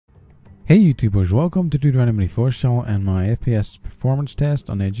Hey YouTubers, welcome to Dude Randomly 4 channel and my FPS performance test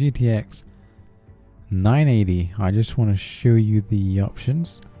on a GTX 980. I just want to show you the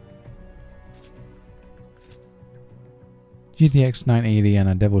options. GTX 980 and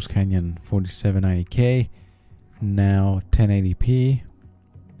a Devil's Canyon 4790K, now 1080p.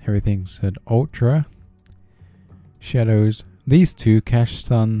 Everything's at ultra. Shadows, these two, Cache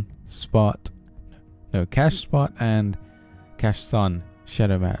Spot and Cache Sun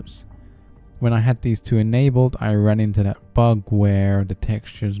shadow maps. When I had these two enabled, I ran into that bug where the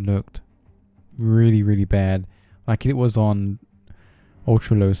textures looked really bad, like it was on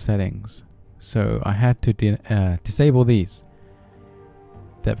ultra low settings. So I had to disable these.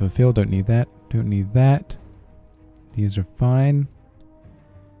 Depth of field, don't need that, don't need that. These are fine.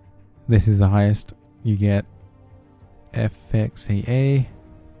 This is the highest you get. FXAA.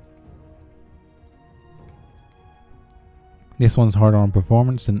 This one's harder on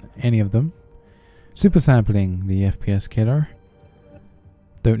performance than any of them. Super sampling, the FPS killer.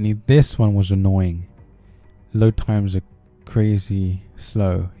 Don't need this one, was annoying. Load times are crazy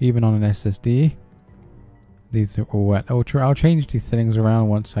slow, even on an SSD. These are all at ultra. I'll change these settings around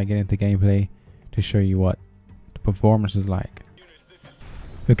once I get into gameplay to show you what the performance is like.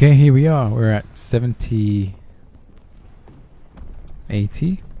 Okay, here we are. We're at 7080.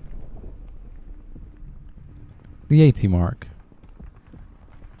 The 80 mark.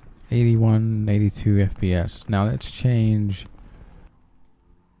 81, 82 FPS. Now let's change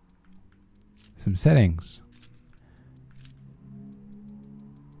some settings.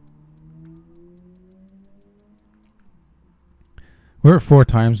 We're at 4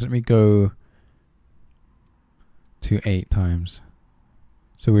 times. Let me go to 8 times.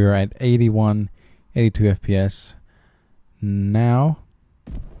 So we were at 81, 82 FPS. Now,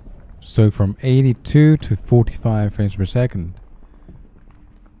 so from 82 to 45 frames per second.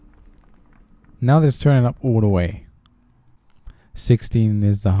 Now let's turn it up all the way. 16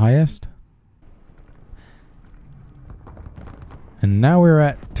 is the highest. And now we're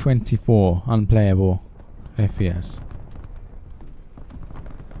at 24 unplayable FPS.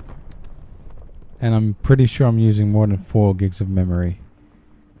 And I'm pretty sure I'm using more than 4 gigs of memory.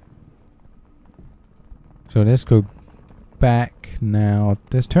 So let's go back now.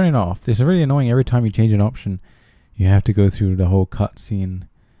 Let's turn it off. This is really annoying. Every time you change an option, you have to go through the whole cutscene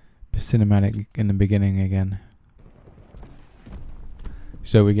cinematic in the beginning again.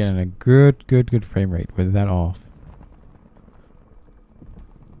 So we're getting a good frame rate with that off.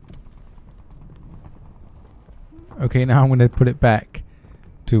 Okay, now I'm going to put it back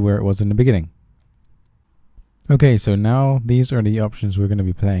to where it was in the beginning. Okay, so now these are the options we're going to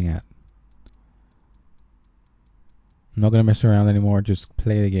be playing at. I'm not going to mess around anymore, just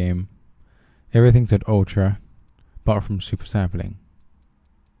play the game. Everything's at ultra, apart from super sampling.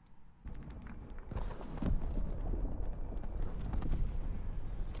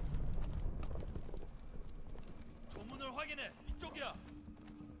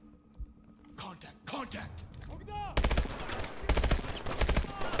 Contact!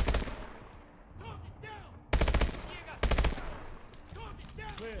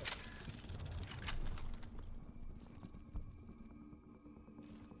 Clear.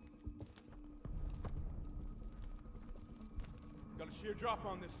 Got a sheer drop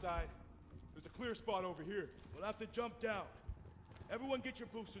on this side. There's a clear spot over here. We'll have to jump down. Everyone get your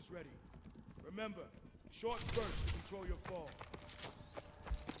boosters ready. Remember, short bursts to control your fall.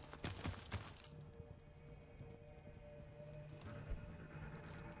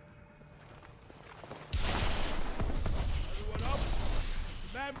 Everyone up?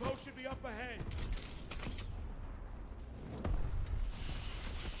 Command post should be up ahead.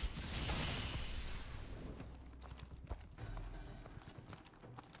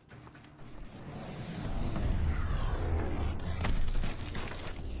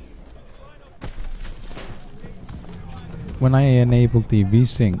 When I enabled the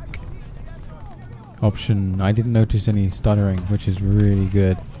VSync option, I didn't notice any stuttering, which is really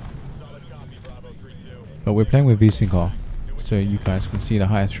good. But we're playing with VSync off, so you guys can see the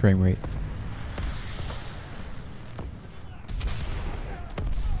highest frame rate.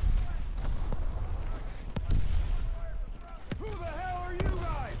 Who the hell are you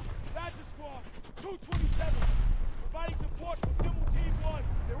guys? That's the squad. 227. Providing support from Dimble Team 1.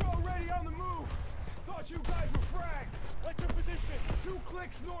 They're already on the move. Thought you guys were fragged. What's your position? 2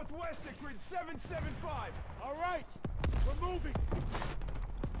 clicks northwest at grid 775. All right. We're moving.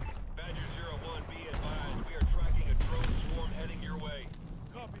 Badger 01, be advised. We are tracking a drone swarm heading your way.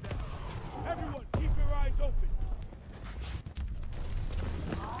 Copy that. Everyone, keep your eyes open.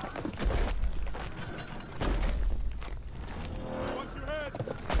 Watch your head.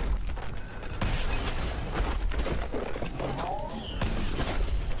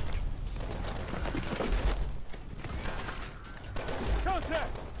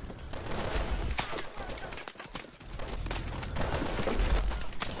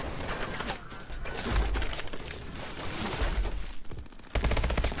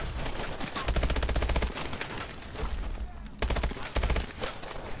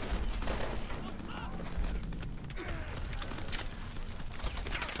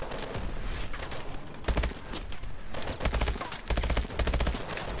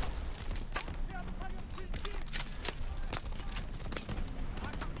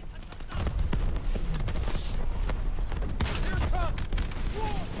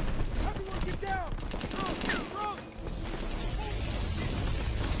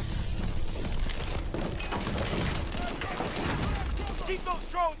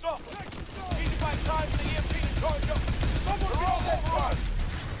 drones off. Easy by time for the EMP to charge up. Someone get on that front.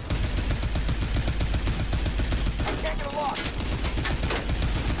 I can't get a lock.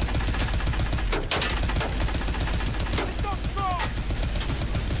 It's so strong.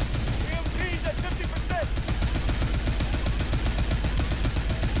 EMP's at 50%.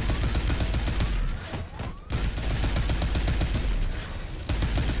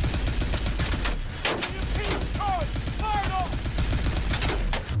 EMP's charged. Fire it off.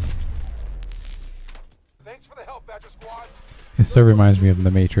 Thanks for the help, Badger Squad. It so reminds me of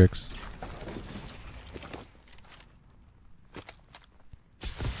The Matrix.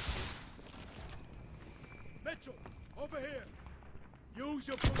 Mitchell, over here. Use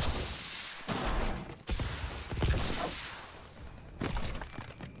your boots.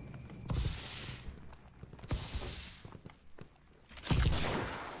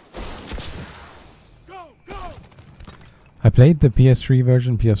 Go, go. I played the PS3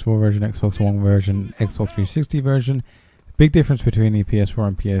 version, PS4 version, Xbox One version, Xbox 360 version. Big difference between the PS4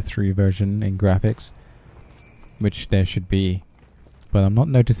 and PS3 version in graphics, which there should be, but I'm not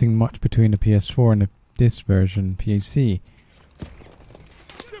noticing much between the PS4 and this version, PC.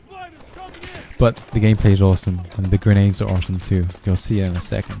 Zip line is coming in. But the gameplay is awesome, and the grenades are awesome too. You'll see it in a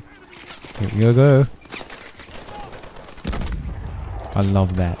second. Here we go. I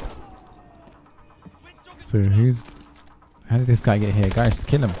love that. So how did this guy get here? Guys,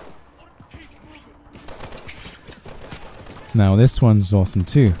 kill him. Now this one's awesome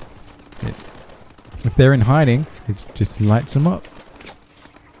too. If they're in hiding, it just lights them up.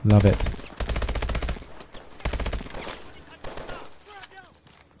 Love it.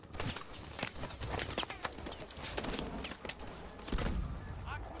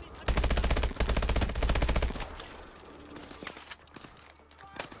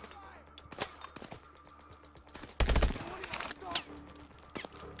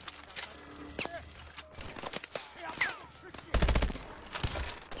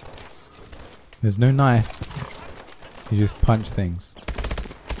 There's no knife. You just punch things.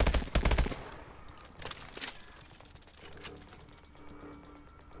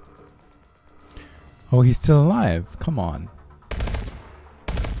 Oh, he's still alive. Come on.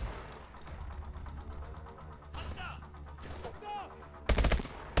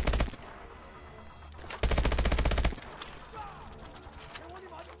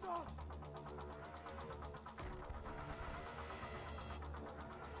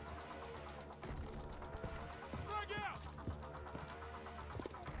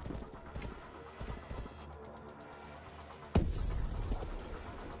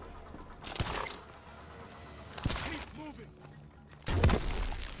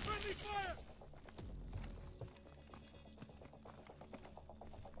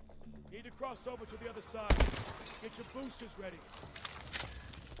 Need to cross over to the other side. Get your boosters ready.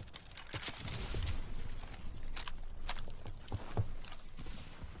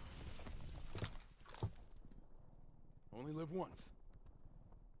 Only live once.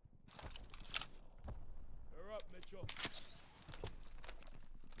 Hurry up, Mitchell.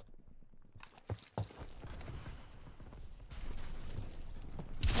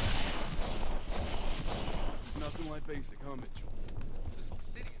 Nothing like basic, huh, Mitchell? This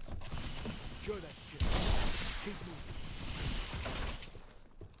city is fun. Secure that shit. Keep moving.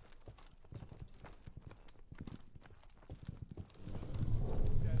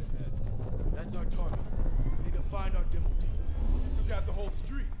 Dead ahead. That's our target. We need to find our demo team. Took out the whole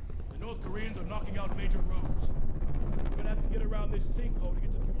street. The North Koreans are knocking out major roads. We're gonna have to get around this sinkhole to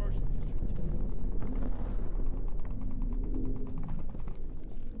get to the commercial district.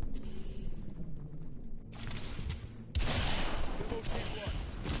 Demo Team 1.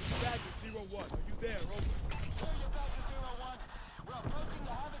 Badger 01. Are you there? Over. Sure, you're Badger 01. We're approaching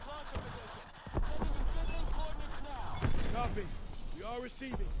the Havoc launcher position. Sending in visiting coordinates now. Copy. We are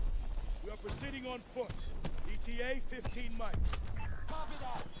receiving. We are proceeding on foot. ETA 15 mics. Copy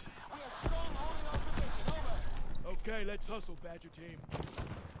that. We are strong holding our position. Over. Okay, let's hustle, Badger Team.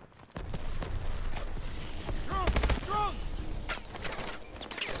 Drone! Drone!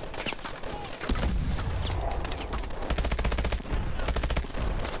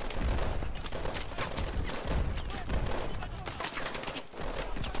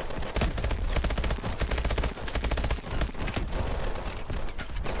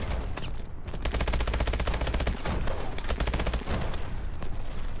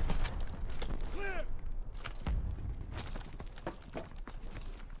 Clear!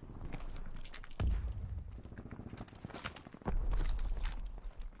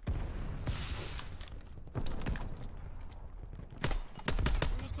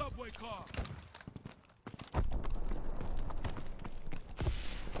 To the subway car.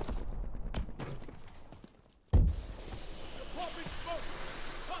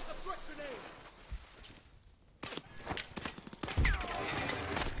 Strike grenade!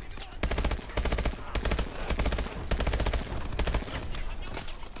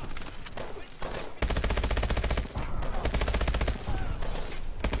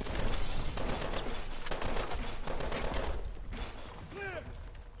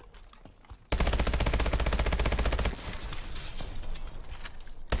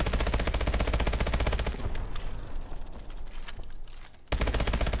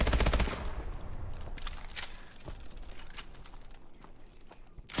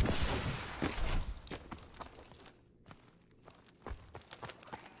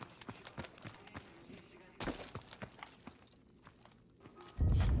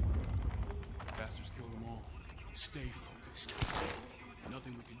 Bastards killed them all. Stay focused.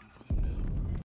 Nothing we can do for them.